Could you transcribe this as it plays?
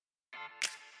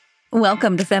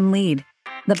Welcome to FemLead,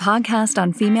 the podcast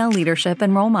on female leadership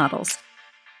and role models.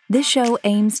 This show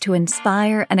aims to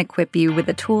inspire and equip you with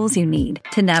the tools you need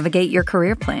to navigate your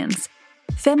career plans.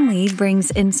 FemLead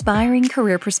brings inspiring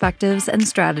career perspectives and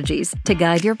strategies to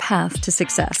guide your path to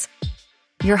success.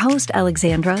 Your host,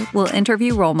 Alexandra, will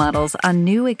interview role models on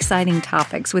new exciting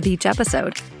topics with each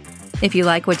episode. If you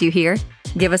like what you hear,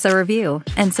 give us a review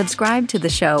and subscribe to the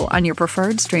show on your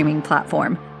preferred streaming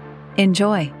platform.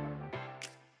 Enjoy.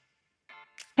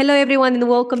 Hello, everyone, and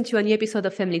welcome to a new episode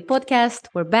of Family Podcast.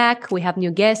 We're back. We have new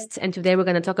guests, and today we're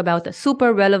going to talk about a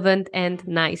super relevant and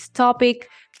nice topic: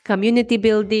 community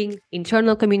building,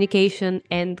 internal communication,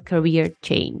 and career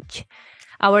change.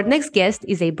 Our next guest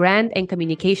is a brand and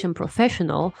communication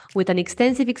professional with an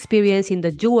extensive experience in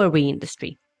the jewelry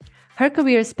industry. Her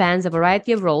career spans a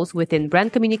variety of roles within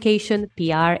brand communication,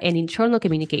 PR, and internal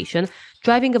communication,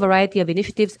 driving a variety of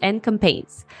initiatives and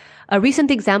campaigns. A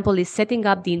recent example is setting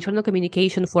up the internal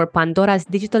communication for Pandora's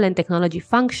digital and technology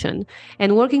function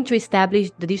and working to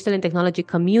establish the digital and technology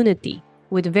community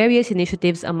with various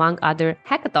initiatives, among other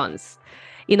hackathons.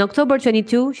 In October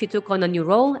 22, she took on a new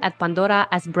role at Pandora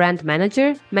as brand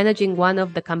manager, managing one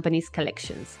of the company's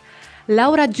collections.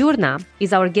 Laura Dzurna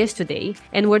is our guest today,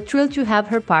 and we're thrilled to have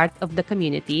her part of the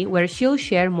community, where she'll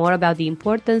share more about the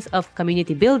importance of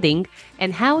community building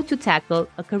and how to tackle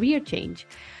a career change.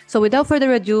 So without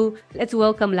further ado, let's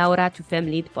welcome Laura to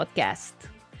FemLead Podcast.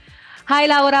 Hi,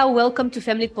 Laura. Welcome to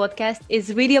FemLead Podcast. It's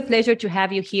really a pleasure to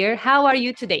have you here. How are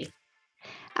you today?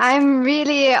 I'm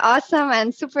really awesome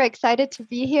and super excited to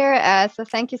be here. So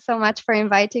thank you so much for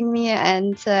inviting me.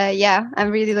 And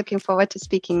I'm really looking forward to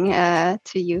speaking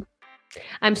to you.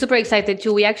 I'm super excited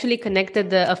too. We actually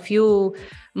connected a few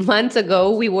months ago.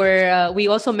 We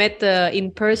also met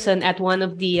in person at one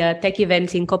of the tech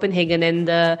events in Copenhagen,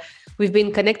 and we've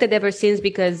been connected ever since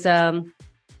because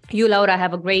you, Laura,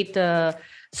 have a great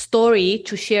story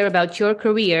to share about your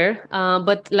career.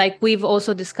 But like we've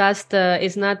also discussed,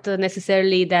 it's not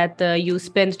necessarily that you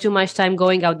spend too much time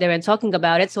going out there and talking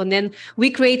about it. So then we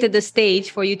created the stage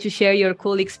for you to share your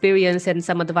cool experience and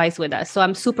some advice with us. So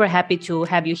I'm super happy to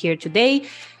have you here today.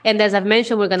 And as I've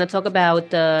mentioned, we're going to talk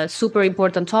about super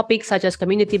important topics such as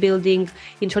community building,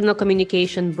 internal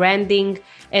communication, branding,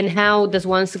 and how does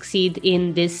one succeed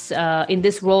in this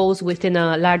roles within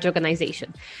a large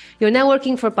organization. You're now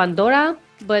working for Pandora,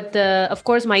 but of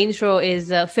course, my intro is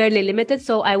fairly limited.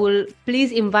 So I will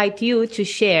please invite you to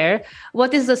share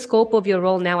what is the scope of your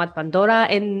role now at Pandora,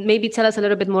 and maybe tell us a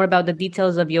little bit more about the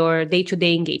details of your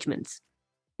day-to-day engagements.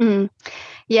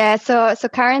 Yeah, so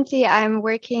currently I'm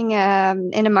working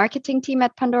in a marketing team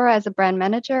at Pandora as a brand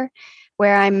manager,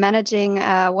 where I'm managing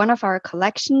one of our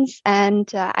collections.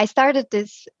 And I started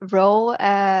this role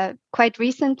quite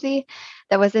recently.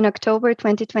 That was in October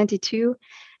 2022.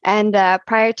 And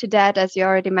prior to that, as you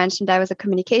already mentioned, I was a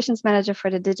communications manager for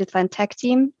the digital and tech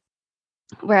team,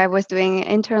 where I was doing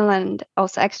internal and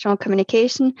also external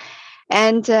communication.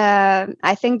 And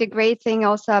I think the great thing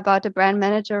also about the brand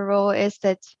manager role is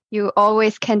that you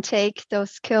always can take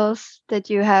those skills that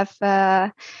you have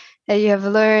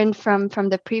learned from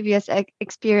the previous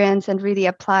experience and really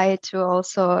apply it to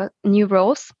also new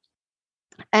roles.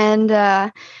 And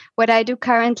what I do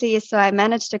currently is, so I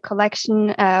manage the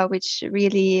collection, which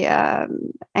really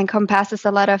encompasses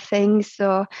a lot of things.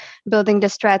 So building the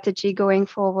strategy going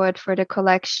forward for the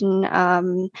collection,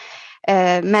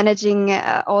 managing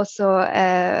also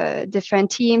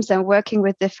different teams and working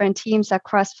with different teams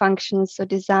across functions, so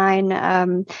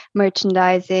design,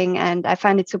 merchandising, and I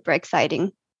find it super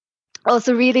exciting.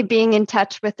 Also really being in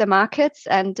touch with the markets,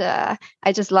 and I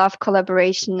just love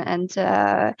collaboration and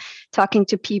talking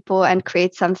to people and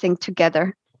create something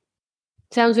together.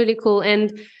 Sounds really cool.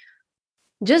 And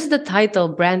just the title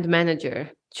brand manager,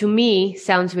 to me,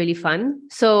 sounds really fun.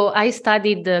 So I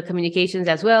studied the communications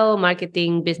as well,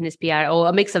 marketing, business, PR, or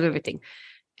a mix of everything.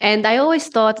 And I always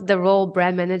thought the role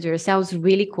brand manager sounds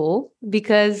really cool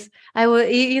because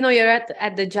you're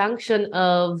at the junction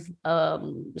of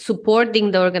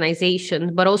supporting the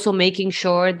organization, but also making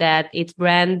sure that its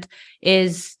brand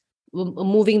is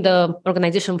moving the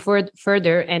organization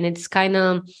further, and it's kind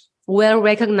of well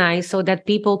recognized so that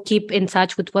people keep in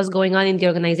touch with what's going on in the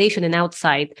organization and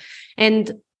outside.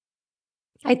 And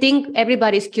I think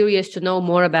everybody's curious to know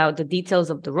more about the details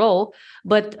of the role,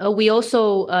 but we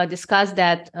also discussed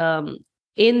that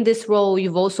in this role,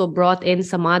 you've also brought in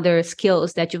some other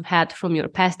skills that you've had from your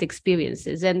past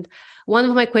experiences. And one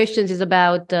of my questions is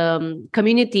about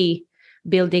community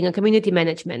building and community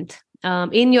management.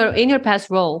 In your past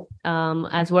role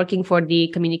as working for the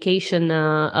communication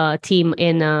team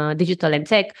in digital and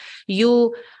tech,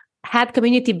 you had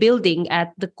community building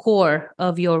at the core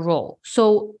of your role.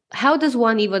 So how does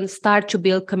one even start to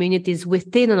build communities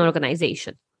within an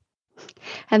organization?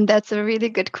 And that's a really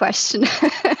good question.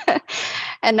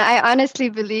 And I honestly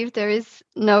believe there is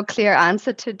no clear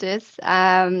answer to this.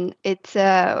 It's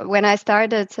when I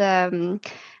started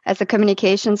as a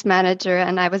communications manager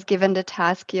and I was given the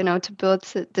task, to build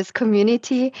this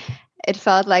community, it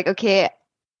felt like, okay,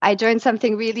 I joined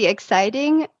something really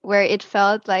exciting where it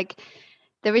felt like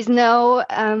there is no,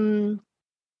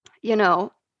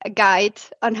 a guide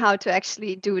on how to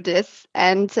actually do this.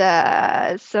 And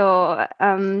so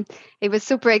it was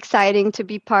super exciting to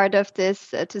be part of this,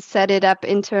 to set it up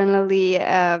internally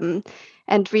and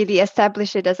really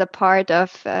establish it as a part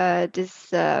of this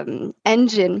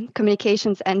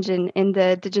communications engine in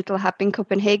the digital hub in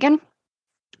Copenhagen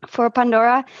for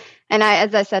Pandora. And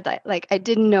as I said, I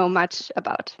didn't know much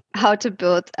about how to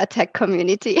build a tech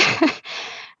community.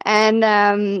 And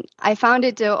I found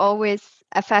it always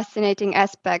a fascinating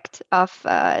aspect of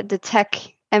the tech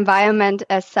environment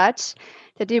as such,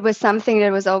 that it was something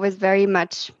that was always very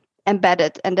much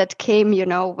embedded, and that came,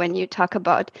 when you talk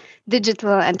about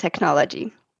digital and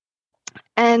technology.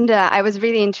 And I was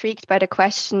really intrigued by the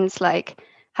questions like,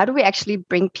 how do we actually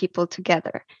bring people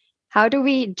together? How do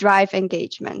we drive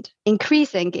engagement,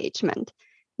 increase engagement,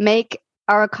 make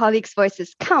our colleagues'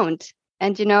 voices count,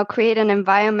 and, create an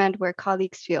environment where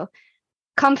colleagues feel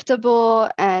comfortable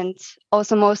and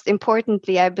also, most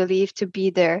importantly, I believe, to be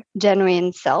their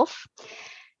genuine self.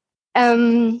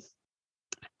 And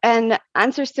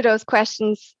answers to those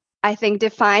questions, I think,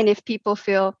 define if people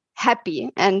feel happy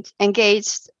and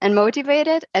engaged and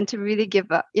motivated, and to really give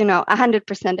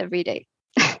 100% every day.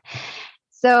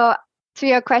 So to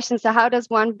your question, so how does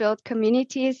one build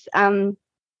communities?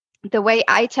 The way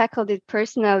I tackled it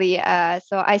personally,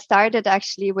 so I started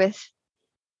actually with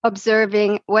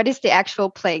observing what is the actual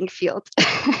playing field.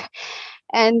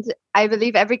 And I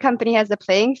believe every company has a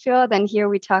playing field. And here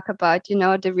we talk about,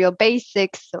 the real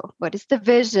basics. So what is the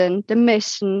vision, the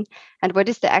mission, and what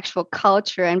is the actual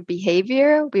culture and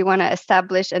behavior we want to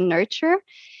establish and nurture?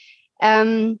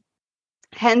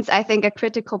 Hence, I think a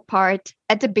critical part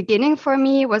at the beginning for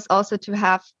me was also to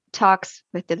have talks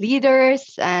with the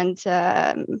leaders and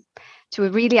to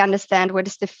really understand what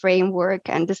is the framework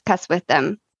and discuss with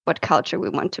them what culture we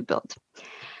want to build.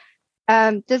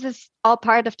 This is all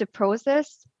part of the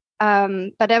process,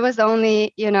 but I was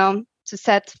only, to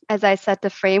set, as I said, the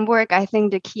framework. I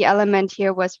think the key element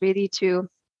here was really to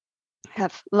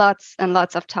have lots and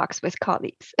lots of talks with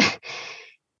colleagues,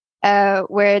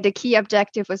 where the key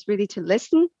objective was really to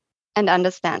listen and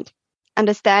understand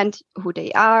who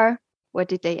they are, what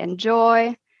did they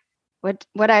enjoy, what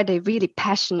are they really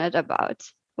passionate about,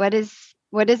 what is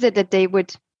it that they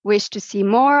would wish to see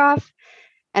more of,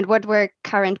 and what were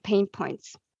current pain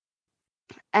points.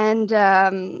 And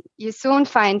you soon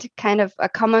find kind of a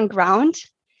common ground,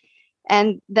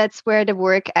 and that's where the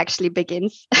work actually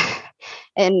begins.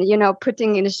 And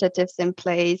putting initiatives in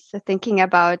place, thinking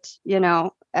about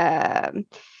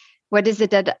what is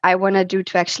it that I want to do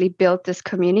to actually build this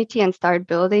community and start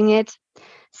building it.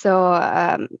 So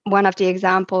one of the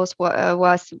examples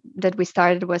was that we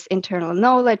started was internal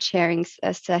knowledge sharing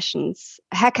sessions,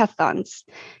 hackathons,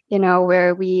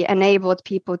 where we enabled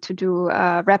people to do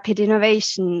rapid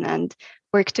innovation and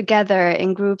work together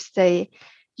in groups they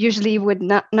usually would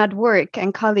not work,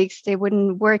 and colleagues they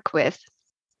wouldn't work with,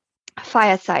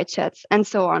 fireside chats, and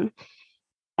so on.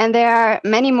 And there are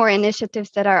many more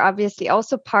initiatives that are obviously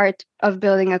also part of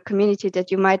building a community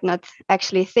that you might not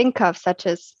actually think of, such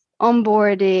as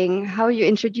onboarding, how you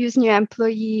introduce new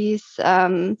employees,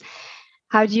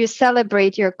 how do you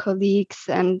celebrate your colleagues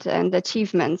and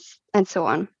achievements, and so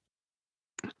on.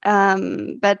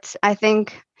 But I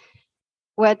think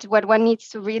what one needs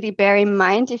to really bear in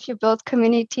mind if you build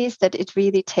communities, that it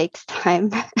really takes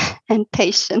time and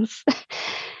patience.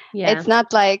 Yeah. It's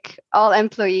not like all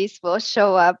employees will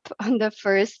show up on the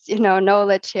first,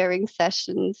 knowledge sharing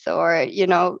sessions or,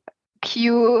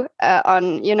 queue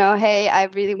on, hey, I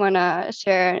really want to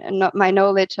share my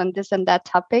knowledge on this and that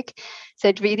topic. So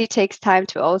it really takes time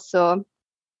to also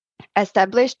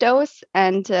establish those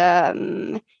and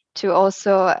to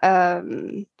also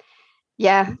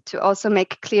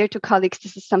make clear to colleagues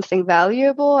this is something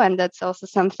valuable, and that's also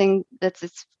something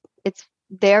that's it's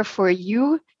there for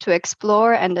you to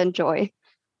explore and enjoy.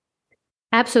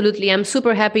 Absolutely. I'm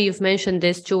super happy you've mentioned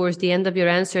this towards the end of your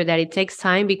answer, that it takes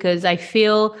time, because I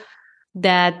feel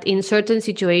that in certain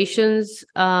situations,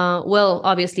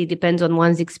 obviously it depends on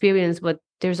one's experience, but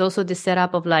there's also this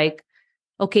setup of like,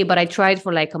 okay, but I tried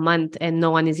for like a month and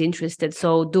no one is interested.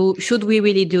 So should we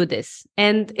really do this?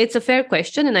 And it's a fair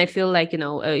question. And I feel like,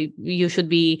 you should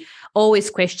be always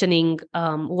questioning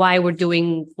why we're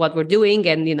doing what we're doing,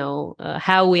 and,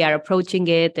 how we are approaching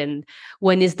it, and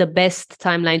when is the best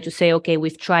timeline to say, okay,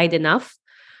 we've tried enough.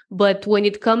 But when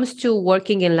it comes to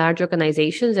working in large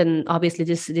organizations, and obviously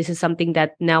this is something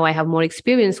that now I have more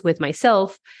experience with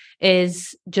myself,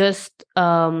 is just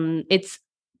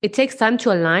it takes time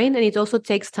to align, and it also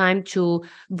takes time to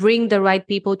bring the right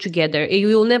people together.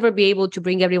 You will never be able to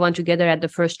bring everyone together at the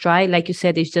first try. Like you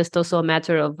said, it's just also a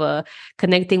matter of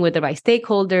connecting with the right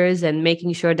stakeholders and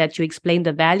making sure that you explain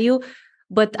the value.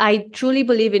 But I truly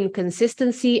believe in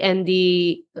consistency and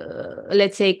the,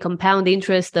 let's say, compound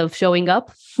interest of showing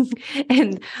up.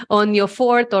 And on your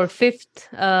fourth or fifth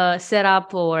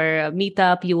setup or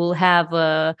meetup, you will have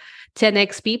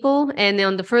 10x people. And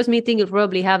on the first meeting, you'll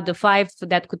probably have the 5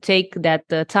 that could take that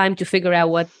time to figure out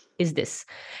what is this.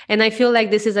 And I feel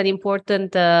like this is an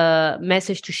important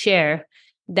message to share,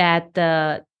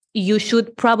 that you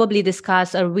should probably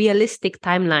discuss a realistic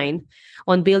timeline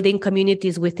on building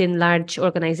communities within large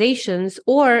organizations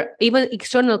or even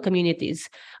external communities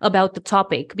about the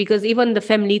topic. Because even the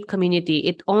FemLead community,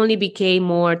 it only became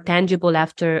more tangible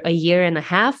after a year and a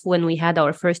half when we had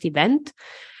our first event.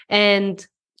 And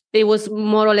it was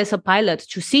more or less a pilot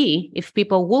to see if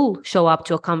people will show up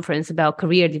to a conference about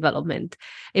career development.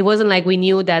 It wasn't like we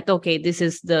knew that, okay, this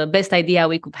is the best idea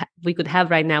we could have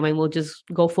right now, and we'll just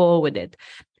go forward with it.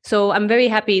 So I'm very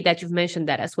happy that you've mentioned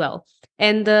that as well.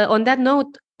 And on that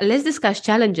note, let's discuss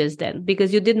challenges then,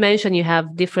 because you did mention you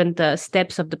have different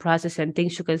steps of the process and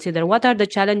things to consider. What are the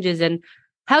challenges, and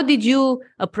how did you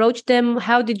approach them?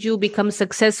 How did you become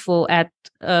successful at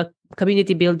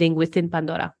community building within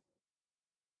Pandora?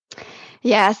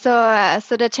 Yeah,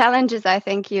 so the challenges, I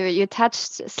think you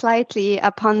touched slightly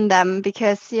upon them,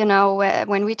 because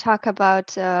when we talk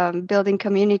about building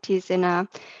communities in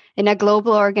a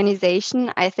global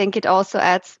organization, I think it also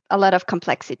adds a lot of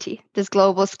complexity, this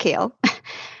global scale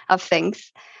of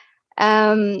things.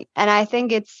 And I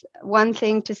think it's one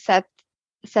thing to set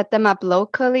them up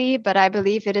locally, but I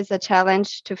believe it is a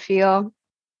challenge to feel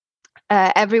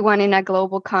everyone in a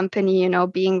global company,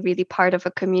 being really part of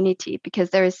a community,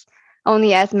 because there's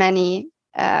only as many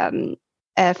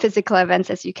physical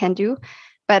events as you can do.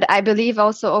 But I believe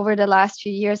also over the last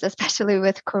few years, especially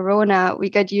with Corona, we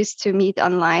got used to meet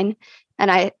online. And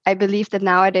I believe that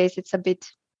nowadays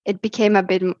it became a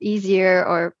bit easier,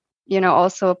 or,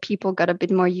 also people got a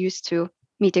bit more used to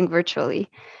meeting virtually.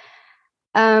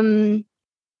 But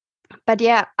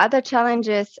yeah, other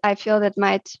challenges I feel that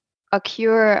might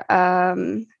occur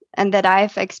and that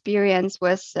I've experienced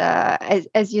was,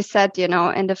 as you said,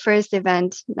 in the first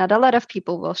event, not a lot of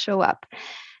people will show up.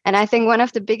 And I think one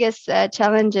of the biggest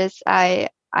challenges I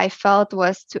felt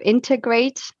was to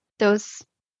integrate those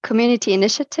community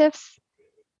initiatives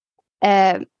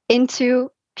into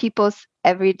people's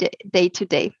everyday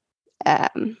day-to-day,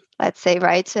 let's say,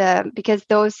 right? Because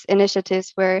those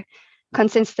initiatives were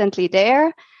consistently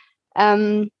there,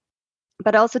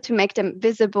 but also to make them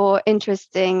visible,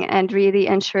 interesting, and really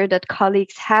ensure that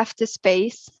colleagues have the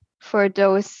space for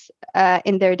those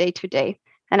in their day-to-day.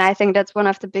 And I think that's one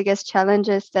of the biggest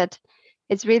challenges that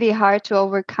it's really hard to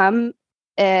overcome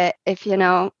if,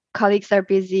 colleagues are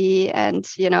busy and,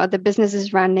 the business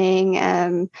is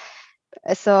running.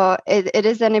 So it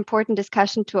is an important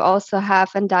discussion to also have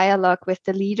a dialogue with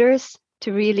the leaders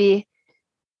to really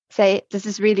say, this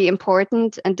is really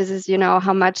important. And this is,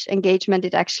 how much engagement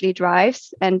it actually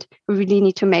drives. And we really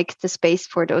need to make the space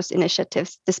for those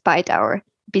initiatives despite our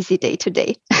busy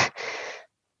day-to-day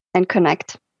and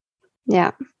connect.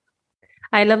 Yeah.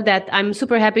 I love that. I'm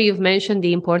super happy you've mentioned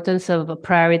the importance of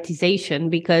prioritization,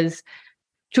 because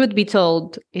truth be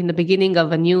told, in the beginning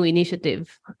of a new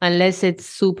initiative, unless it's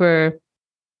super,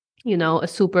 a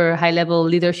super high level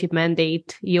leadership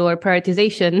mandate, your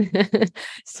prioritization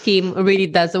scheme really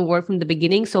doesn't work from the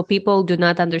beginning. So people do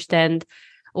not understand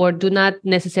or do not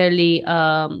necessarily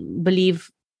believe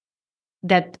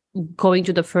that going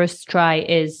to the first try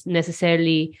is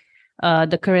necessarily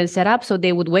the current setup. So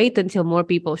they would wait until more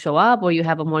people show up, or you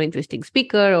have a more interesting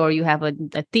speaker, or you have a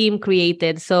theme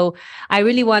created. So I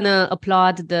really want to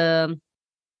applaud the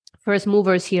first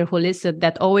movers here who listen,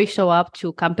 that always show up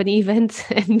to company events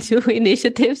and to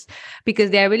initiatives, because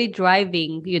they are really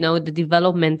driving, the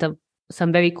development of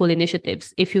some very cool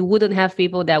initiatives. If you wouldn't have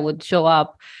people that would show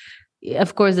up,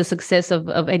 of course, the success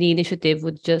of any initiative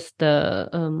would just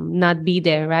not be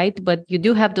there, right? But you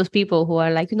do have those people who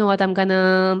are like, you know what, I'm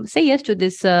gonna say yes to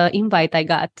this invite I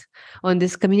got on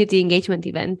this community engagement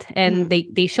event, and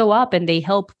they show up and they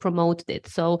help promote it.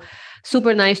 So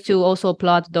super nice to also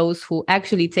applaud those who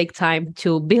actually take time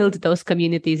to build those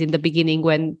communities in the beginning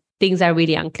when things are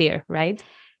really unclear, right?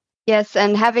 Yes,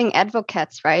 and having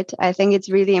advocates, right? I think it's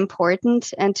really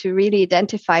important, and to really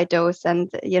identify those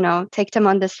and, take them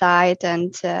on the side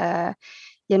and,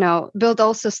 build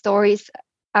also stories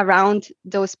around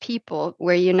those people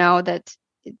where you know that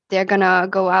they're going to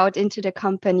go out into the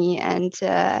company and,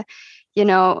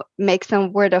 make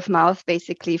some word of mouth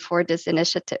basically for this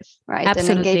initiative, right?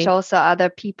 Absolutely. And engage also other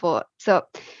people. So,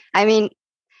 I mean,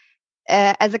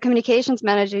 as a communications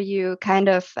manager, you kind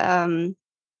of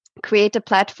create a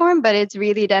platform, but it's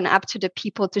really then up to the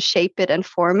people to shape it and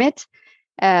form it,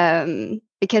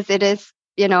 because it is,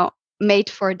 made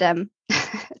for them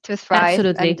to thrive.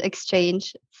 Absolutely. And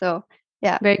exchange. So,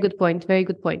 yeah. Very good point. Very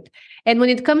good point. And when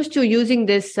it comes to using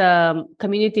this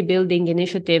community building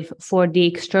initiative for the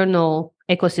external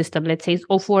ecosystem, let's say,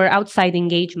 or for outside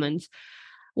engagements,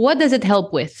 what does it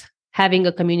help with having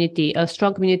a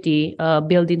strong community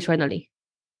built internally?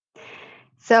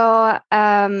 So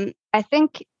I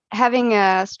think having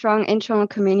a strong internal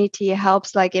community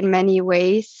helps, like, in many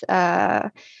ways.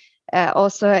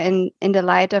 Also in the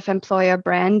light of employer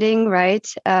branding, right?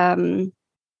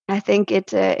 I think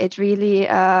it really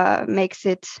makes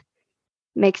it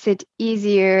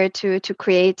easier to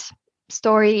create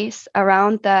stories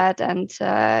around that, and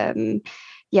to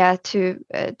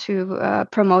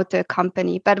promote the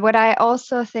company. But what I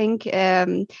also think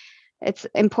it's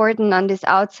important on this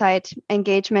outside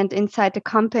engagement inside the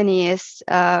company is,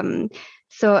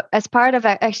 so as part of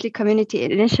actually community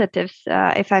initiatives,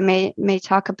 if I may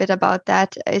talk a bit about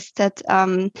that, is that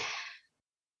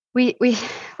we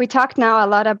talked now a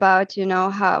lot about,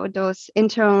 how those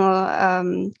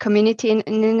internal community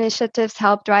initiatives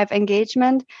help drive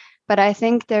engagement, but I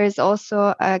think there is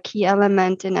also a key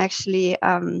element in actually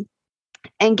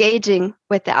engaging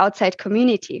with the outside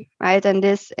community, right? And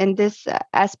in this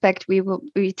aspect,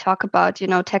 we talk about,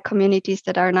 tech communities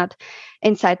that are not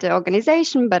inside the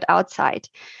organization but outside.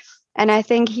 And I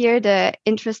think here the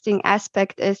interesting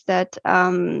aspect is that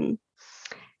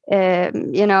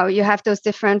you have those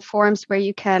different forms where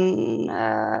you can,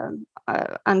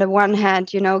 on the one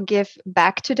hand, give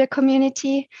back to the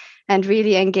community and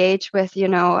really engage with,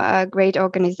 great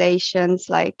organizations,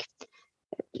 like,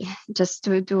 just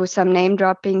to do some name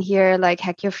dropping here, like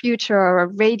Hack Your Future or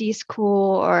Rady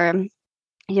School, or,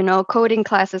 coding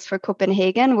classes for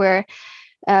Copenhagen, where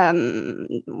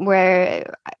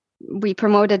we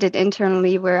promoted it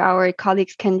internally, where our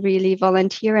colleagues can really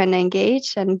volunteer and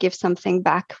engage and give something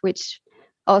back, which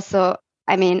also,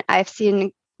 I mean, I've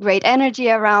seen great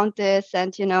energy around this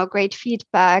and, great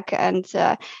feedback. And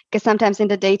because sometimes in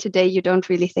the day-to-day, you don't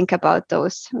really think about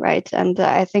those, right? And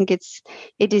I think it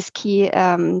is key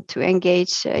to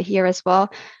engage here as well.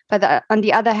 But on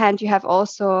the other hand, you have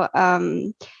also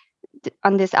on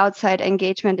this outside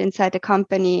engagement inside the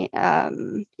company,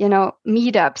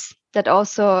 meetups that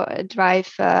also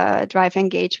drive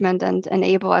engagement and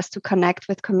enable us to connect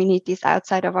with communities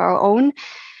outside of our own,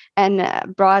 and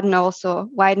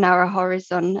widen our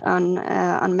horizon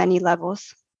on many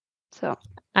levels. So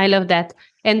I love that.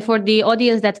 And for the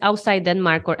audience that's outside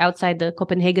Denmark or outside the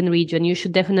Copenhagen region, you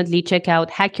should definitely check out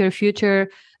Hack Your Future,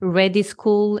 Ready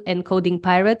School, and Coding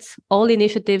Pirates, all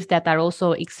initiatives that are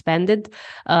also expanded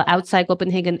outside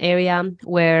Copenhagen area,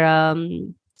 where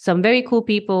some very cool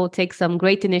people take some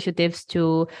great initiatives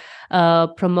to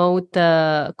promote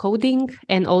coding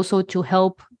and also to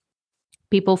help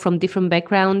people from different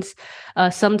backgrounds,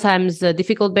 sometimes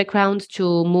difficult backgrounds,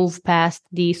 to move past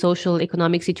the social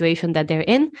economic situation that they're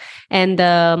in, and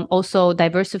also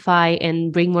diversify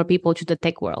and bring more people to the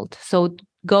tech world. So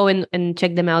go and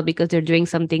check them out, because they're doing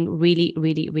something really,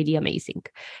 really, really amazing.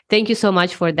 Thank you so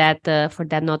much for that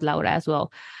note, Laura, as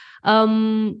well.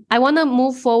 I want to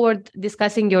move forward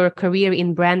discussing your career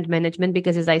in brand management,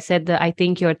 because, as I said, I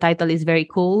think your title is very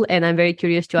cool, and I'm very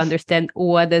curious to understand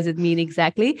what does it mean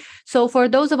exactly. So for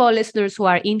those of our listeners who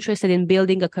are interested in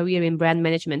building a career in brand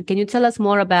management, can you tell us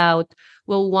more about,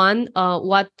 well, one,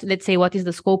 what is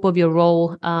the scope of your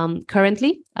role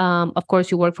currently? Of course,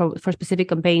 you work for specific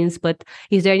campaigns, but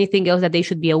is there anything else that they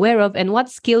should be aware of? And what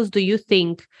skills do you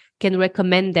think can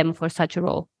recommend them for such a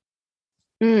role?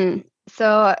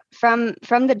 So from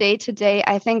the day-to-day,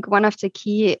 I think one of the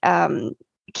key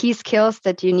skills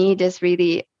that you need is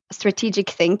really strategic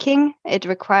thinking. It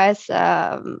requires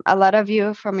a lot of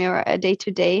you from your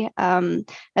day-to-day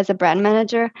as a brand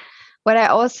manager. what I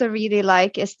also really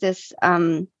like is this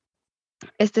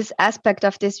aspect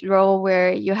of this role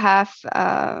where you have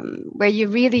where you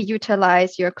really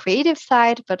utilize your creative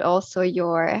side, but also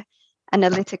your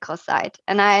analytical side.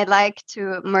 And I like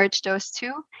to merge those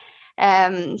two.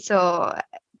 So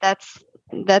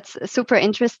that's super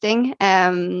interesting.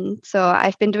 So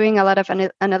I've been doing a lot of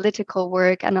analytical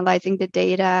work, analyzing the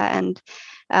data and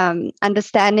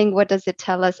understanding what does it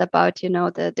tell us about,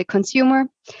 the consumer.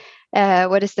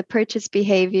 What is the purchase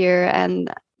behavior,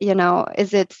 and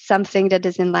is it something that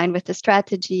is in line with the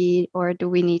strategy, or do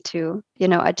we need to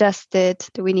adjust it?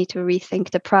 Do we need to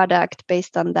rethink the product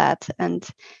based on that? And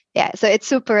yeah, so it's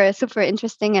super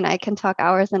interesting, and I can talk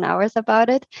hours and hours about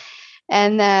it.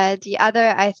 And the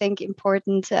other, I think,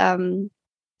 important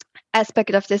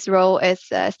aspect of this role is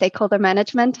stakeholder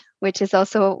management, which is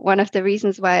also one of the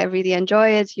reasons why I really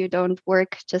enjoy it. You don't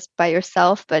work just by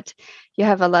yourself, but you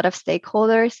have a lot of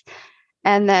stakeholders.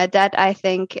 And that, I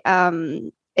think,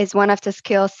 is one of the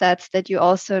skill sets that you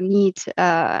also need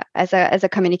as a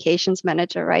communications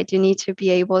manager, right? You need to be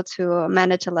able to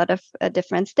manage a lot of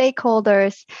different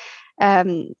stakeholders,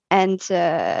 and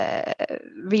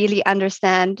really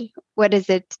understand what is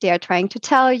it they are trying to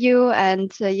tell you,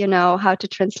 and how to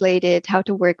translate it, how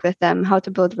to work with them, how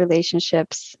to build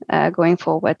relationships going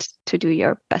forward to do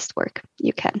your best work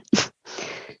you can.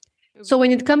 So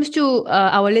when it comes to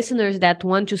our listeners that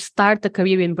want to start a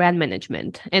career in brand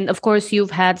management, and of course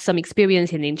you've had some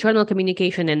experience in internal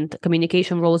communication and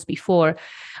communication roles before,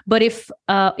 but if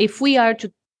we are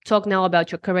to talk now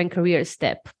about your current career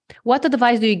step, what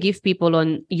advice do you give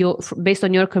people based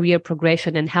on your career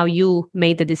progression and how you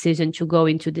made the decision to go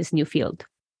into this new field?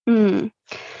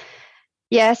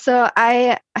 Yeah, so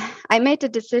I made the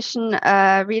decision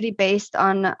really based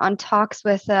on talks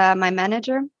with my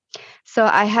manager. So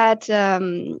I had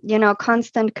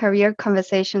constant career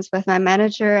conversations with my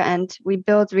manager, and we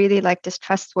built really like this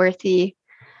trustworthy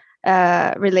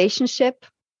relationship,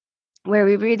 where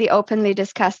we really openly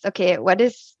discussed, okay, what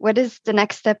is the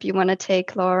next step you want to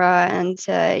take, Laura? And,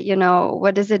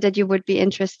 what is it that you would be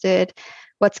interested?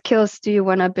 What skills do you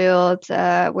want to build?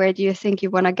 Where do you think you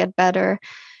want to get better?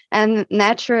 And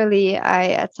naturally, I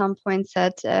at some point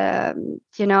said,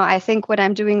 I think what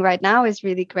I'm doing right now is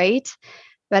really great,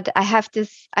 but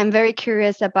I'm very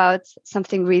curious about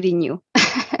something really new.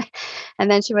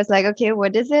 And then she was like, okay,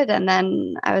 what is it? And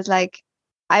then I was like,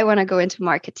 I want to go into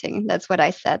marketing. That's what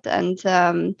I said. And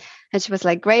she was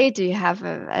like, great. Do you have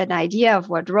an idea of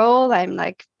what role? I'm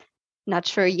like, not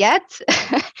sure yet.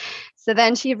 So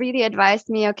then she really advised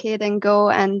me, okay, then go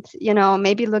and,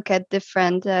 maybe look at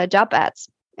different job ads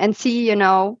and see,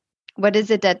 what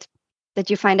is it that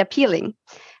you find appealing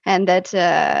and that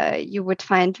you would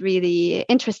find really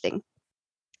interesting.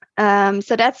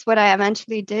 So that's what I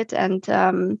eventually did. And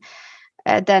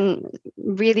then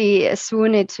really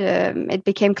soon it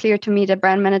became clear to me that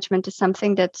brand management is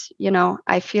something that,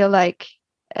 I feel like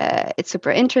it's super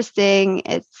interesting.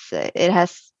 It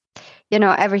has,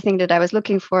 everything that I was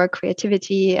looking for,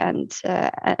 creativity and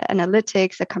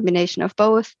analytics, a combination of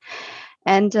both.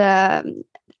 And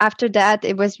after that,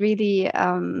 it was really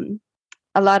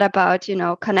a lot about,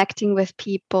 connecting with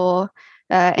people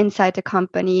inside the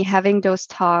company, having those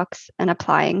talks and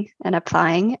applying and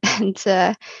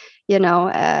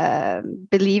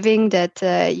believing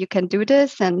that you can do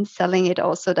this, and selling it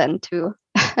also then to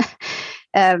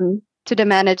the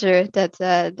manager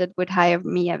that would hire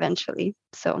me eventually.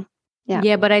 So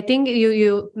yeah, but I think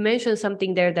you mentioned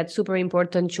something there that's super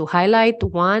important to highlight.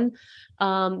 One,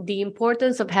 the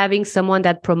importance of having someone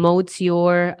that promotes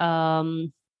your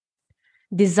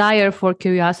desire for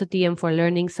curiosity and for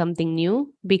learning something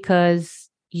new, because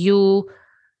you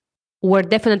were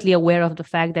definitely aware of the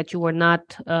fact that you were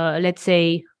not, let's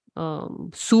say,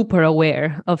 super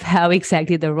aware of how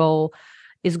exactly the role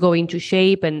is going to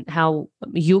shape and how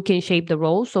you can shape the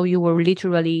role. So you were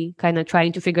literally kind of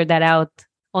trying to figure that out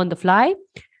on the fly,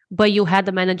 but you had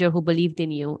a manager who believed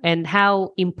in you. And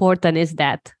how important is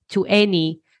that to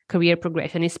any career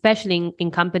progression, especially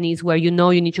in companies where you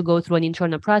need to go through an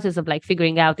internal process of like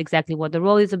figuring out exactly what the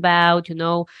role is about.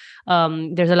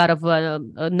 There's a lot of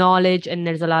knowledge and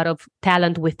there's a lot of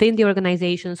talent within the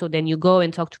organization. So then you go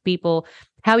and talk to people.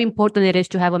 How important it is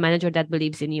to have a manager that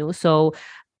believes in you. So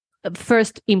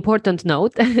first important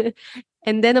note.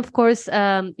 And then, of course,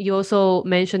 you also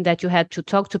mentioned that you had to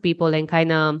talk to people and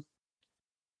kind of,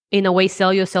 in a way,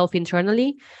 sell yourself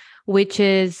internally, which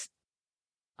is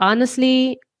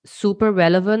honestly super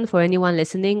relevant for anyone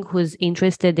listening who's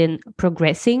interested in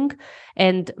progressing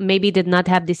and maybe did not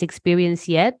have this experience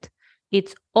yet.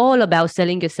 It's all about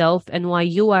selling yourself and why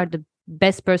you are the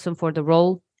best person for the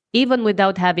role even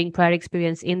without having prior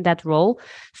experience in that role.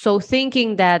 So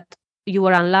thinking that you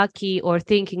were unlucky or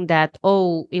thinking that,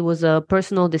 oh, it was a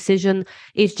personal decision,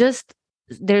 it's just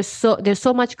there's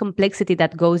so much complexity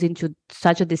that goes into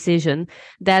such a decision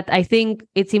that I think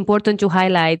it's important to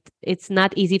highlight. It's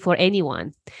not easy for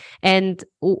anyone. And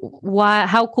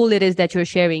how cool it is that you're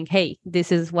sharing, hey,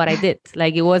 this is what I did.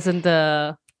 Like, it wasn't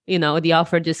the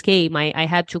offer just came. I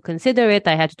had to consider it.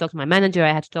 I had to talk to my manager.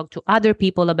 I had to talk to other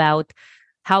people about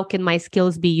how can my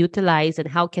skills be utilized and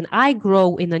how can I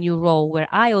grow in a new role where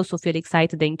I also feel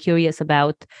excited and curious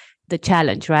about the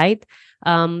challenge, right?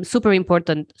 Super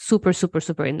important, super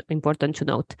important to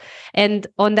note. And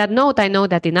on that note, I know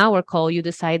that in our call, you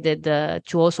decided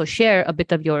to also share a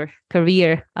bit of your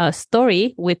career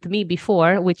story with me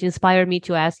before, which inspired me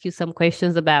to ask you some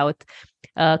questions about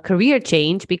career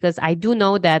change, because I do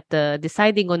know that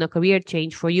deciding on a career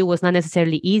change for you was not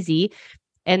necessarily easy,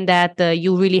 and that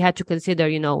you really had to consider,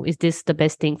 is this the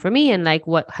best thing for me? And like,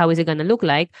 how is it going to look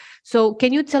like? So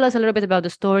can you tell us a little bit about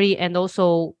the story, and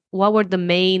also what were the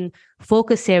main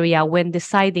focus area when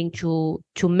deciding to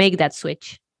make that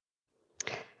switch?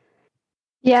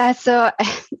 Yeah, so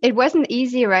it wasn't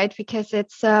easy, right? Because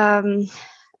it's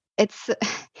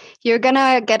you're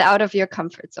gonna get out of your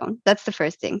comfort zone. That's the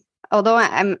first thing. Although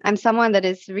I'm someone that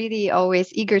is really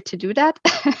always eager to do that,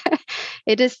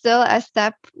 it is still a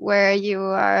step where you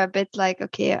are a bit like,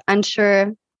 okay,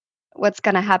 unsure what's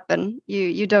gonna happen.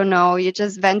 You don't know. You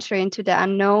just venture into the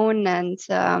unknown, and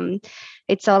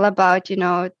it's all about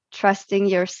trusting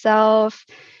yourself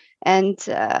and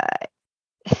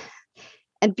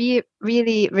be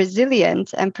really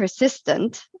resilient and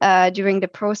persistent during the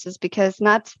process, because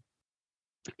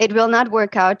it will not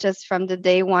work out just from the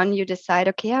day one you decide,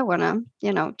 okay, I want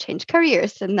to, change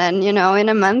careers. And then, in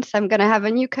a month, I'm going to have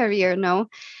a new career. No,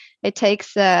 it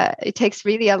takes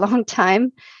really a long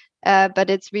time,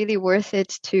 but it's really worth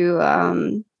it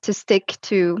to stick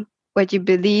to what you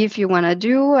believe you want to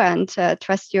do, and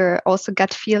trust your also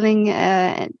gut feeling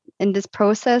in this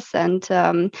process. And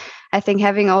I think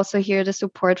having also here the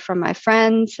support from my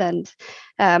friends and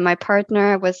my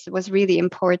partner was really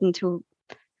important,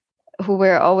 who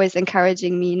were always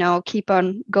encouraging me, keep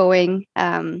on going,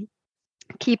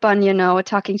 keep on,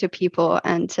 talking to people,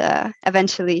 and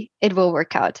eventually it will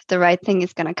work out. The right thing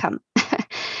is going to come.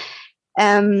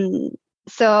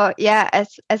 So yeah,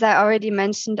 as I already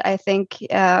mentioned, I think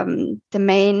the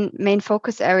main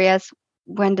focus areas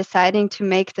when deciding to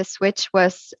make the switch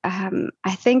was,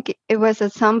 I think it was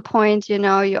at some point,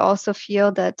 you also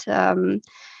feel that,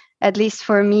 at least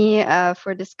for me,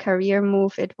 for this career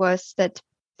move, it was that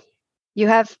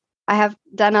I have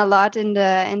done a lot in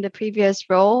the previous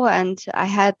role, and I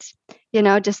had,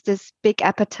 just this big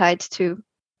appetite to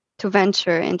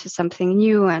venture into something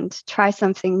new and try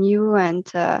something new, and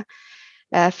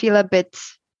feel a bit,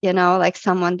 like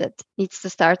someone that needs to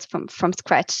start from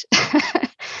scratch.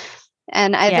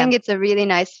 And I think it's a really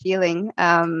nice feeling.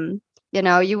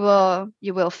 You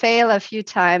will fail a few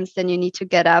times, then you need to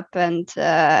get up and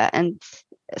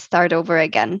start over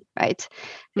again, right?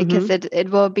 Because it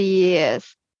will be,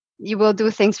 you will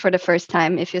do things for the first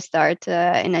time if you start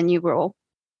in a new role.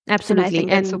 Absolutely. And I think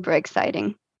that's super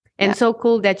exciting. And so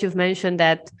cool that you've mentioned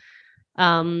that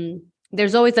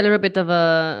there's always a little bit of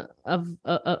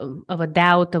a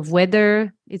doubt of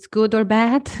whether it's good or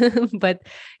bad. But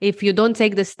if you don't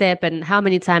take the step, and how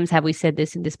many times have we said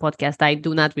this in this podcast? I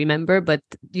do not remember, but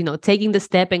taking the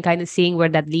step and kind of seeing where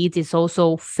that leads is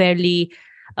also fairly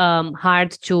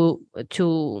hard to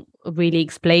really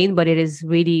explain, but it is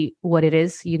really what it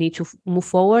is. You need to move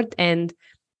forward and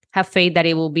have faith that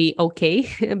it will be okay.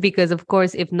 Because of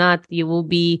course, if not, you will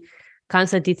be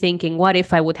constantly thinking, what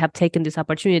if I would have taken this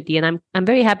opportunity? And I'm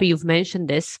very happy you've mentioned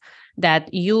this,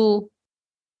 that you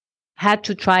had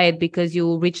to try it because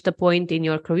you reached a point in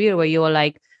your career where you were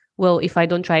like, well, if I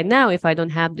don't try it now, if I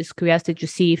don't have this curiosity to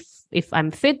see if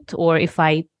I'm fit, or if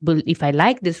I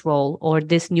like this role or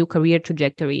this new career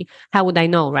trajectory, how would I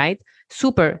know, right?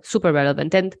 Super, super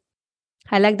relevant. And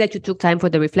I like that you took time for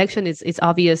the reflection. It's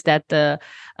obvious that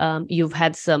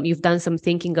you've done some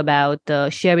thinking about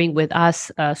sharing with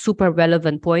us super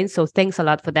relevant points. So thanks a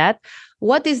lot for that.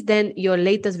 What is then your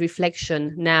latest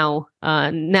reflection now?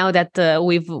 Now that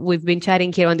we've been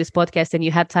chatting here on this podcast, and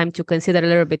you had time to consider a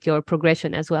little bit your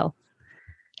progression as well.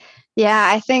 Yeah,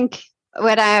 I think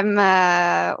what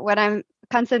I'm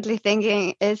constantly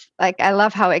thinking is, like, I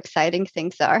love how exciting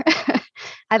things are.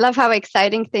 I love how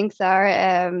exciting things are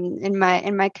in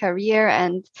my career,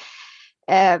 and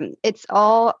it's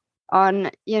all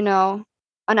on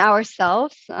on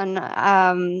ourselves, on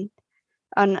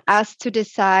us to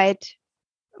decide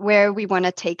where we want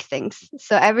to take things.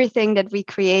 So everything that we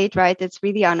create, right, it's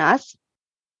really on us.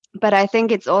 But I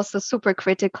think it's also super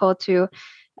critical to,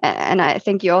 and I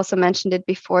think you also mentioned it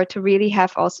before, to really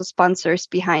have also sponsors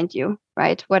behind you,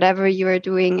 right? Whatever you are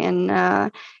doing in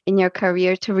your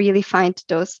career, to really find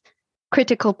those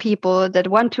critical people that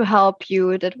want to help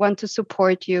you, that want to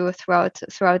support you throughout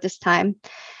this time.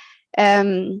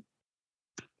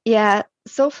 Yeah,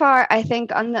 so far I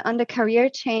think on the career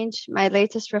change, my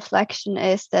latest reflection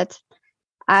is that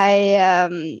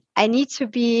I need to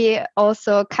be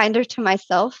also kinder to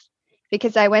myself,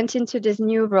 because I went into this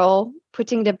new role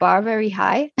putting the bar very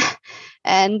high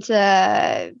and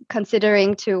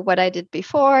considering to what I did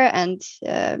before. And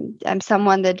I'm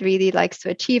someone that really likes to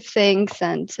achieve things,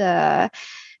 and I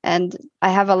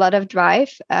have a lot of drive.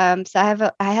 So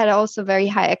I had also very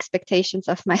high expectations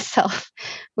of myself,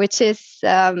 which is,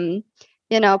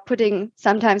 putting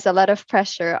sometimes a lot of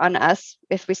pressure on us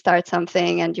if we start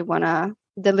something and you want to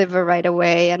deliver right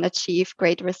away and achieve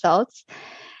great results.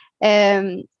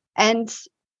 And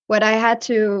what I had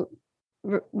to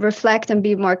reflect and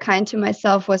be more kind to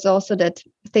myself was also that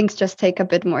things just take a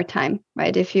bit more time,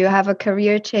 right? If you have a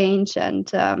career change, and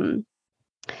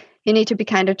you need to be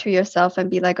kinder to yourself and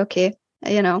be like, okay,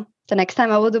 the next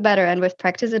time I will do better, and with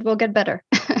practice it will get better.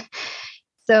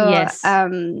 So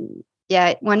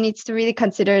Yes. One needs to really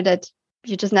consider that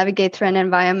you just navigate through an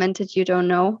environment that you don't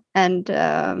know, and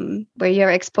where you're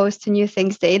exposed to new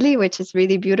things daily, which is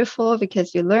really beautiful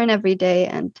because you learn every day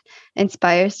and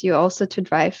inspires you also to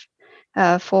drive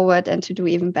forward and to do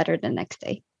even better the next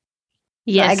day.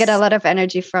 Yes. So I get a lot of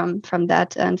energy from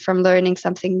that, and from learning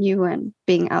something new and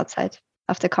being outside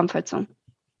of the comfort zone.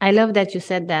 I love that you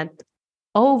said that.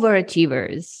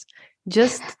 Overachievers,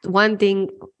 just wanting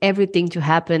everything to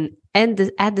happen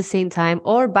and at the same time,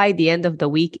 or by the end of the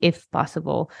week, if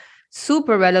possible.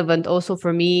 Super relevant also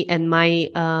for me and my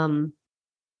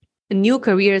new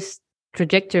careers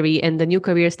trajectory and the new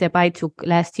career step I took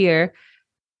last year.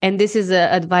 And this is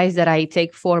advice that I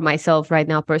take for myself right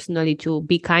now personally, to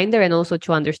be kinder and also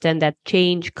to understand that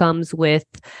change comes with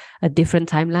a different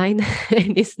timeline.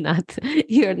 And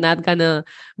you're not going to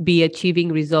be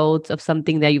achieving results of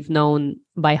something that you've known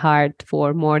by heart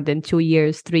for more than 2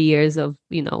 years, 3 years of,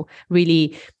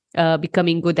 really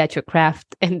becoming good at your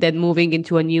craft, and then moving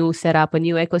into a new setup, a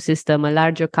new ecosystem, a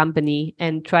larger company,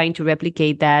 and trying to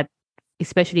replicate that.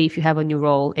 Especially if you have a new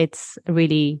role, it's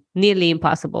really nearly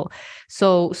impossible.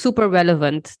 So super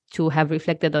relevant to have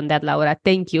reflected on that, Laura.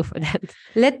 Thank you for that.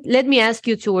 Let me ask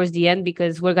you towards the end,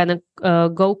 because we're going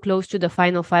to go close to the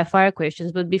final 5 fire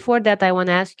questions. But before that, I want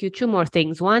to ask you 2 more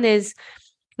things. One is,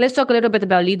 let's talk a little bit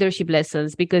about leadership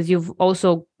lessons, because you've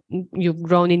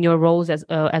grown in your roles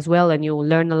as well, and you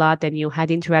learn a lot, and you had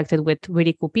interacted with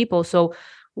really cool people. So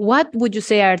what would you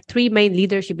say are 3 main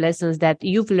leadership lessons that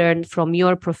you've learned from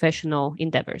your professional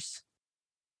endeavors?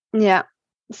 Yeah.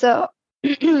 So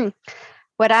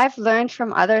what I've learned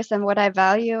from others and what I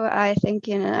value, I think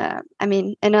in a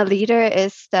leader,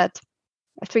 is that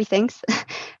 3 things.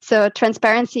 So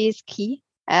transparency is key.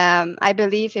 I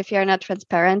believe if you're not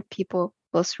transparent, people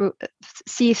will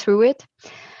see through it.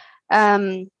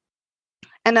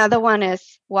 Another one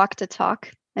is walk the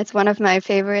talk. It's one of my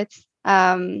favorites.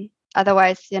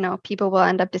 Otherwise, people will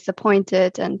end up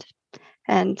disappointed, and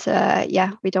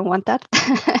we don't want that.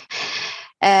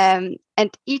 And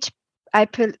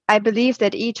I believe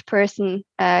that each person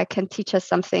can teach us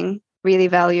something really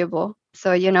valuable.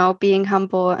 So, being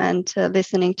humble and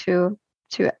listening to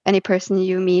any person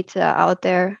you meet out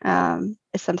there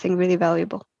is something really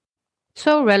valuable.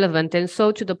 So relevant and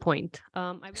so to the point.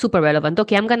 Super relevant.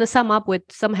 Okay, I'm going to sum up with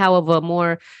somehow of a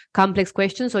more complex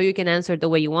question so you can answer the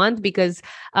way you want, because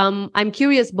I'm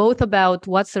curious both about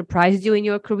what surprised you in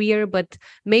your career, but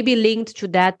maybe linked to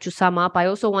that, to sum up, I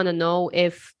also want to know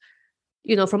if,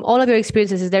 from all of your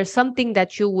experiences, is there something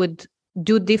that you would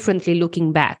do differently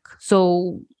looking back?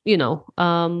 So,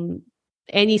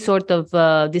 any sort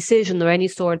of decision or any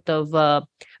sort of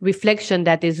reflection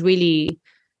that is really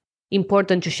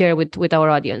important to share with our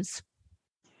audience.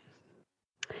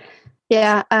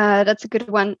 Yeah, that's a good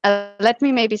one. Let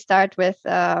me maybe start with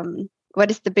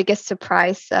what is the biggest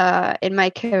surprise in my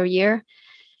career.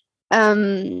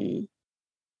 I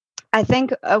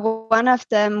think one of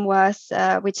them was,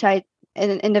 which I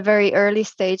in the very early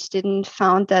stage didn't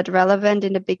found that relevant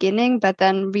in the beginning, but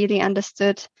then really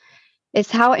understood, is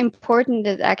how important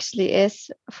it actually is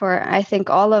for, I think,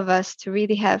 all of us to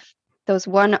really have those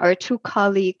 1 or 2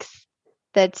 colleagues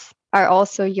that are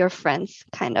also your friends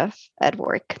kind of at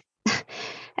work.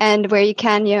 And where you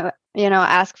can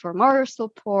ask for moral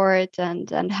support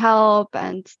and help,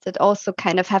 and that also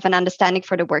kind of have an understanding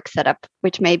for the work setup,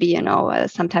 which maybe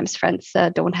sometimes friends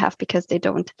don't have because they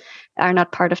are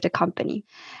not part of the company.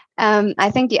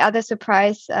 I think the other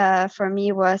surprise for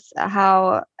me was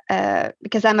how,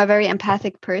 because I'm a very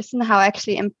empathic person, how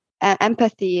actually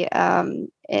empathy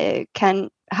can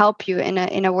help you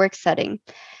in a work setting.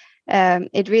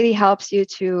 It really helps you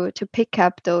to pick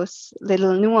up those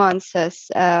little nuances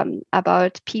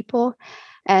about people,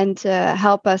 and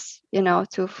help us,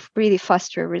 to really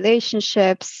foster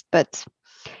relationships, but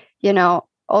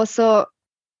also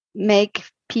make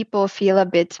people feel a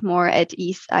bit more at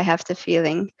ease. I have the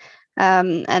feeling,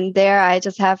 and there I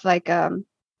just have like a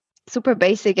super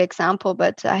basic example,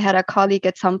 but I had a colleague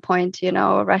at some point,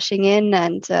 rushing in,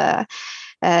 and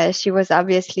she was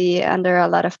obviously under a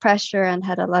lot of pressure and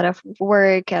had a lot of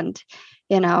work. And,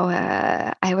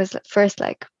 I was first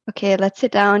like, okay, let's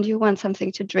sit down. Do you want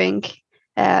something to drink?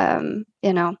 No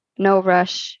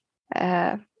rush.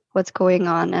 What's going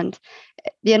on? And,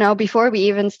 before we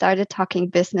even started talking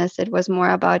business, it was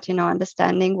more about,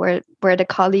 understanding where the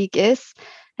colleague is,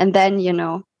 and then,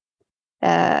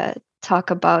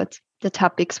 talk about the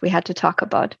topics we had to talk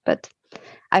about. But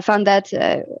I found that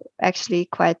actually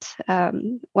quite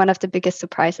one of the biggest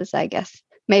surprises, I guess.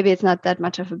 Maybe it's not that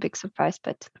much of a big surprise,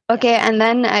 but okay. And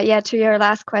then, to your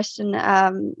last question,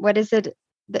 what is it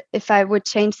if I would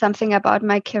change something about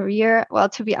my career? Well,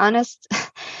 to be honest,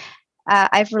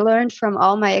 I've learned from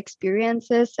all my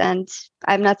experiences, and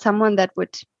I'm not someone that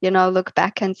would, look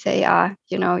back and say,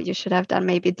 you should have done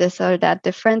maybe this or that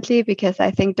differently, because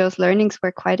I think those learnings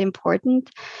were quite important.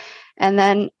 And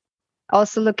then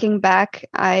also looking back,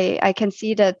 I can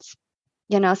see that,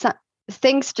 some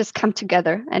things just come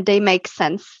together and they make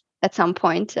sense at some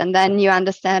point. And then you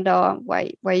understand,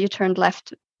 why you turned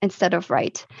left instead of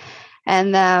right.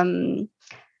 And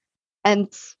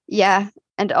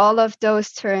all of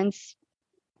those turns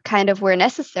kind of were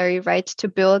necessary, right, to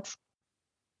build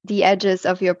the edges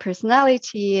of your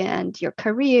personality and your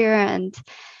career.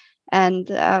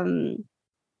 And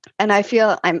I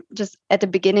feel I'm just at the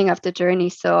beginning of the journey,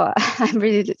 so I'm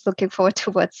really looking forward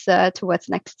to what's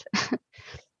next.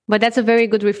 But that's a very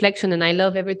good reflection. And I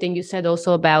love everything you said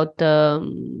also about,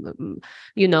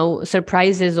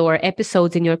 surprises or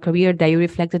episodes in your career that you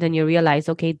reflected and you realized,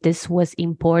 okay, this was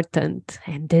important.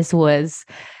 And this was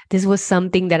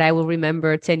something that I will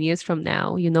remember 10 years from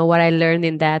now, what I learned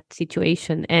in that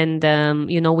situation. And,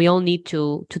 we all need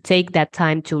to take that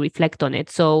time to reflect on it.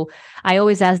 So I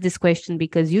always ask this question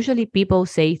because usually people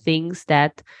say things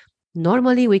that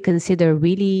normally we consider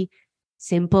really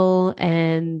simple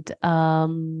and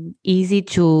easy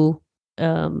to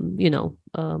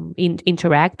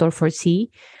interact or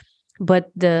foresee, but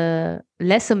the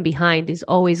lesson behind is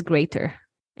always greater.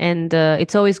 And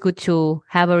it's always good to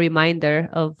have a reminder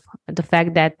of the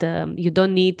fact that you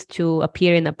don't need to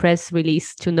appear in a press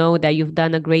release to know that you've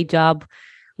done a great job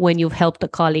when you've helped a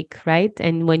colleague, right?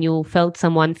 And when you felt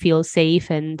someone feel safe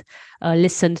and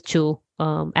listened to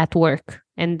at work.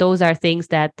 And those are things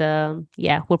that,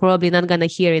 we're probably not going to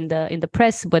hear in the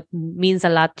press, but means a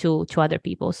lot to other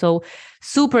people. So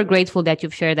super grateful that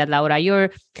you've shared that, Laura. You're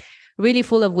really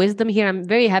full of wisdom here. I'm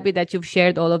very happy that you've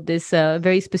shared all of this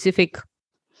very specific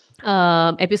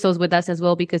episodes with us as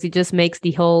well, because it just makes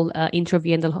the whole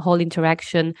interview and the whole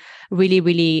interaction really,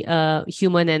 really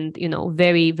human and,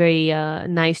 very, very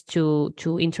nice to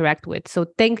interact with. So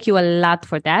thank you a lot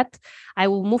for that. I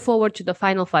will move forward to the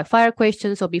final 5 fire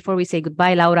questions. So before we say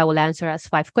goodbye, Laura will answer us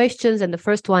 5 questions. And the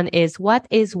first one is, what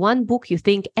is one book you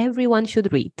think everyone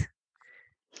should read?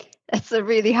 That's a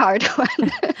really hard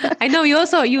one. I know you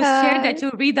shared that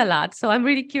you read a lot. So I'm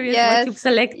really curious what you've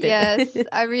selected. Yes,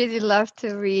 I really love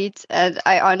to read. And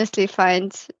I honestly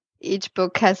find each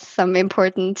book has some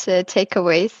important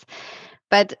takeaways.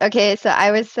 But okay, so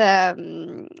I was,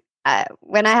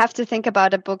 when I have to think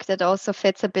about a book that also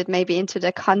fits a bit maybe into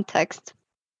the context,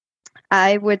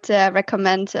 I would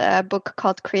recommend a book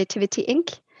called Creativity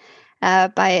Inc.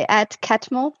 By Ed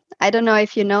Catmull. I don't know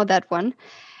if you know that one.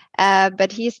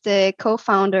 But he's the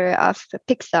co-founder of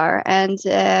Pixar, and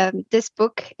in this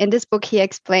book he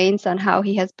explains on how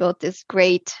he has built this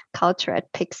great culture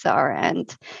at Pixar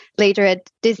and later at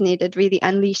Disney that really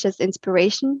unleashes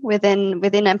inspiration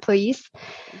within employees.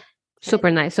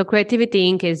 Super nice. So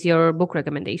Creativity Inc. is your book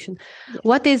recommendation. Yes.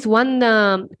 What is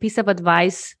one piece of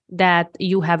advice that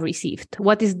you have received?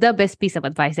 What is the best piece of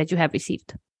advice that you have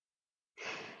received?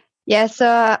 Yeah,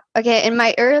 so, okay, in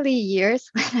my early years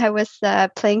when I was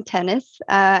playing tennis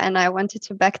and I wanted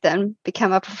to back then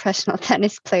become a professional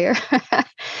tennis player,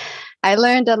 I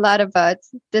learned a lot about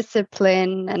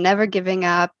discipline and never giving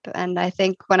up. And I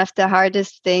think one of the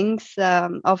hardest things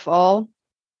of all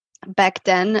back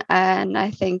then, and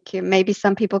I think maybe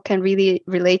some people can really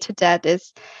relate to that,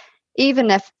 is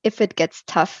even if it gets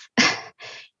tough,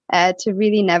 to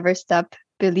really never stop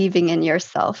believing in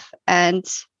yourself. And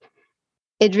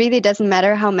it really doesn't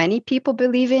matter how many people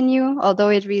believe in you, although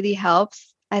it really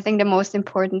helps. I think the most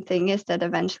important thing is that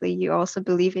eventually you also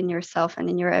believe in yourself and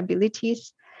in your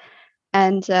abilities.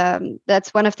 And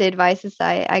that's one of the advices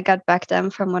I got back then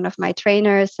from one of my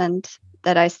trainers, and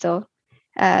that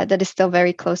that is still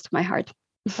very close to my heart.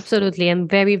 Absolutely, and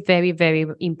very, very, very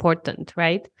important,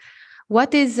 right?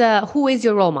 Who is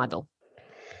your role model?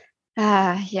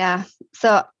 Yeah.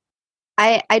 So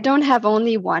I don't have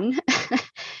only one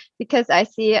because I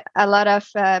see a lot of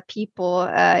people,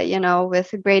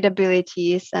 with great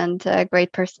abilities and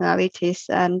great personalities,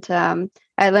 and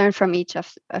I learn from each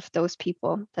of those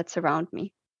people that surround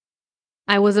me.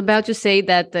 I was about to say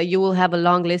that you will have a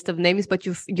long list of names, but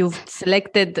you've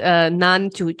selected none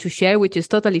to share, which is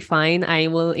totally fine. I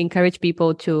will encourage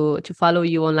people to follow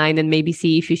you online and maybe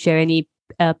see if you share any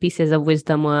pieces of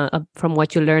wisdom from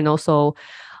what you learn also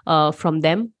from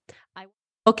them.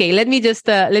 Okay, let me just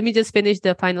finish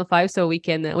the final five so we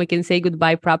can say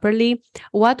goodbye properly.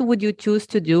 What would you choose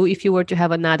to do if you were to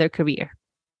have another career?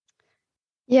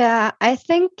 Yeah, I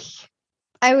think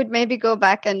I would maybe go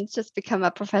back and just become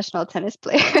a professional tennis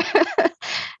player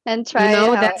and try.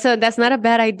 That's not a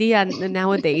bad idea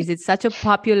nowadays. It's such a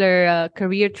popular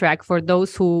career track for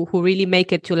those who really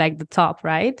make it to like the top,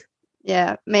 right?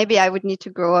 Yeah, maybe I would need to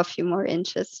grow a few more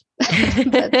inches.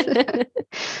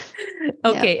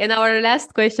 Okay, and our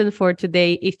last question for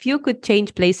today: if you could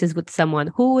change places with someone,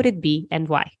 who would it be and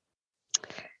why?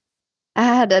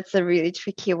 That's a really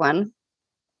tricky one.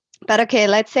 But okay,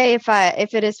 let's say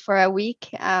if it is for a week,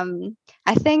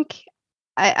 I think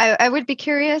I would be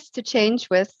curious to change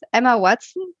with Emma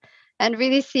Watson and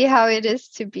really see how it is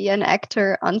to be an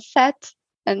actor on set,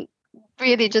 and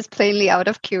really just plainly out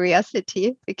of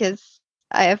curiosity, because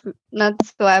I have not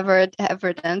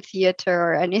ever done theater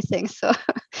or anything. So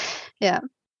yeah.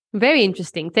 Very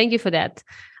interesting. Thank you for that.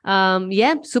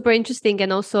 Super interesting.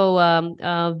 And also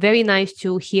very nice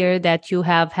to hear that you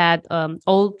have had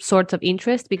all sorts of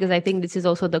interest, because I think this is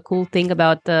also the cool thing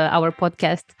about our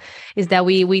podcast, is that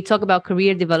we talk about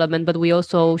career development, but we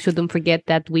also shouldn't forget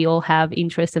that we all have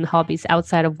interests and hobbies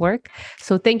outside of work.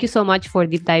 So thank you so much for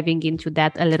deep diving into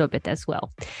that a little bit as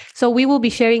well. So we will be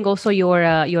sharing also your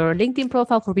LinkedIn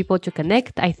profile for people to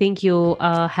connect. I think you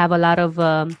have a lot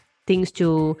of things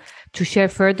to share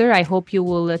further. I hope you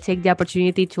will take the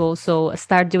opportunity to also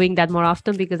start doing that more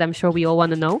often, because I'm sure we all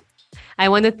want to know. I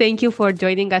want to thank you for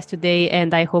joining us today,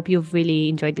 and I hope you've really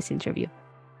enjoyed this interview.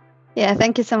 Yeah,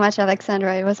 thank you so much,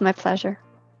 Alexandra. It was my pleasure.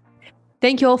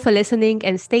 Thank you all for listening,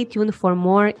 and stay tuned for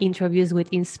more interviews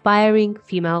with inspiring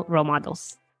female role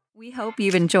models. We hope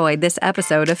you've enjoyed this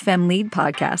episode of FemLead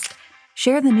Podcast.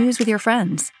 Share the news with your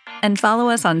friends and follow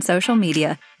us on social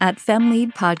media at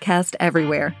FemLead Podcast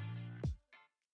everywhere.